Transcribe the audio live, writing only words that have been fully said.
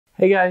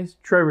Hey guys,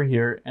 Trevor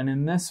here, and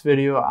in this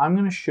video I'm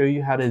going to show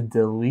you how to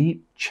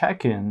delete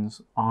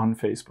check-ins on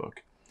Facebook.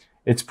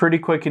 It's pretty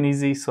quick and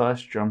easy, so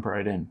let's jump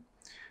right in.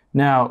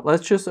 Now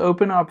let's just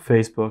open up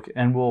Facebook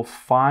and we'll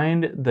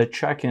find the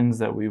check-ins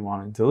that we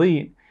want to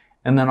delete,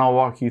 and then I'll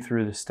walk you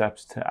through the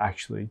steps to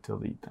actually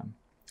delete them.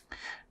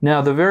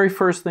 Now the very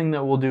first thing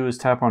that we'll do is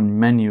tap on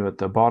menu at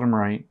the bottom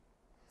right,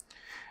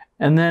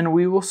 and then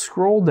we will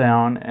scroll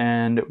down,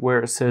 and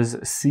where it says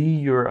see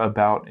your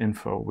about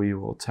info, we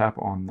will tap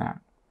on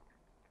that.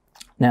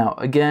 Now,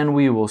 again,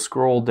 we will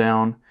scroll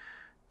down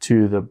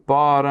to the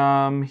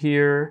bottom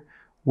here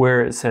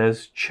where it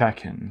says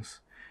check-ins,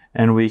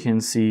 and we can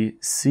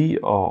see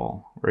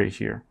all right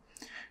here.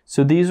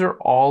 So these are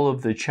all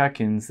of the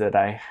check-ins that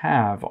I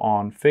have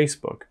on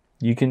Facebook.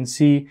 You can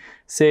see,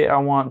 say I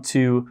want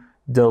to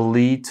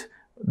delete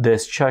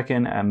this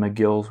check-in at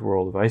McGill's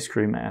World of Ice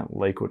Cream at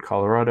Lakewood,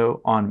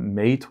 Colorado on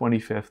May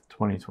 25th,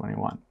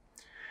 2021.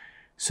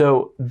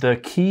 So the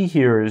key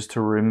here is to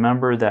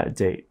remember that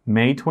date,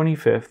 May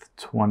 25th,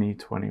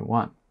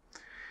 2021.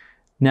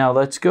 Now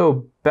let's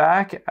go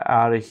back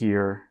out of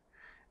here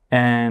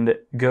and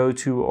go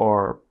to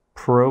our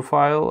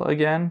profile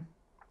again.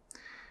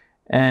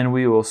 And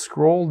we will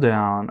scroll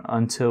down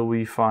until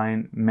we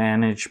find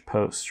Manage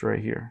Posts right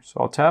here. So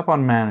I'll tap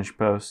on Manage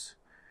Posts,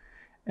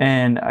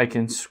 and I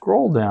can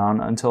scroll down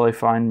until I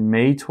find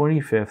May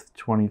 25th,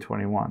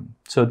 2021.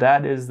 So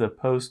that is the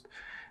post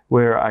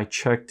where I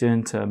checked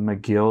into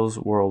McGill's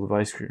World of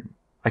Ice Cream.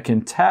 I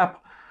can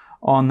tap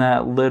on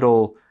that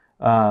little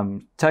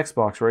text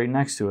box right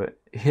next to it,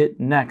 hit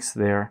next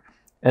there,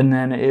 and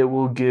then it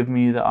will give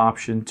me the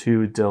option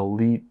to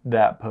delete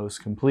that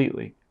post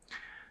completely.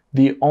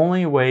 The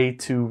only way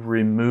to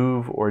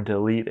remove or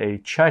delete a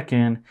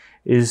check-in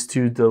is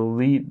to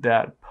delete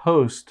that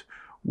post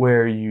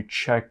where you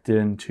checked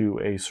into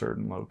a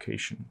certain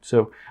location.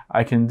 So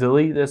I can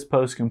delete this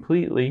post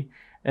completely,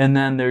 and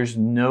then there's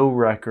no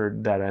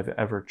record that I've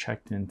ever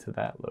checked into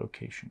that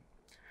location.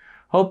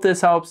 Hope this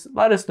helps.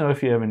 Let us know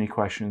if you have any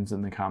questions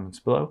in the comments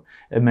below,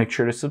 and make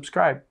sure to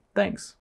subscribe. Thanks.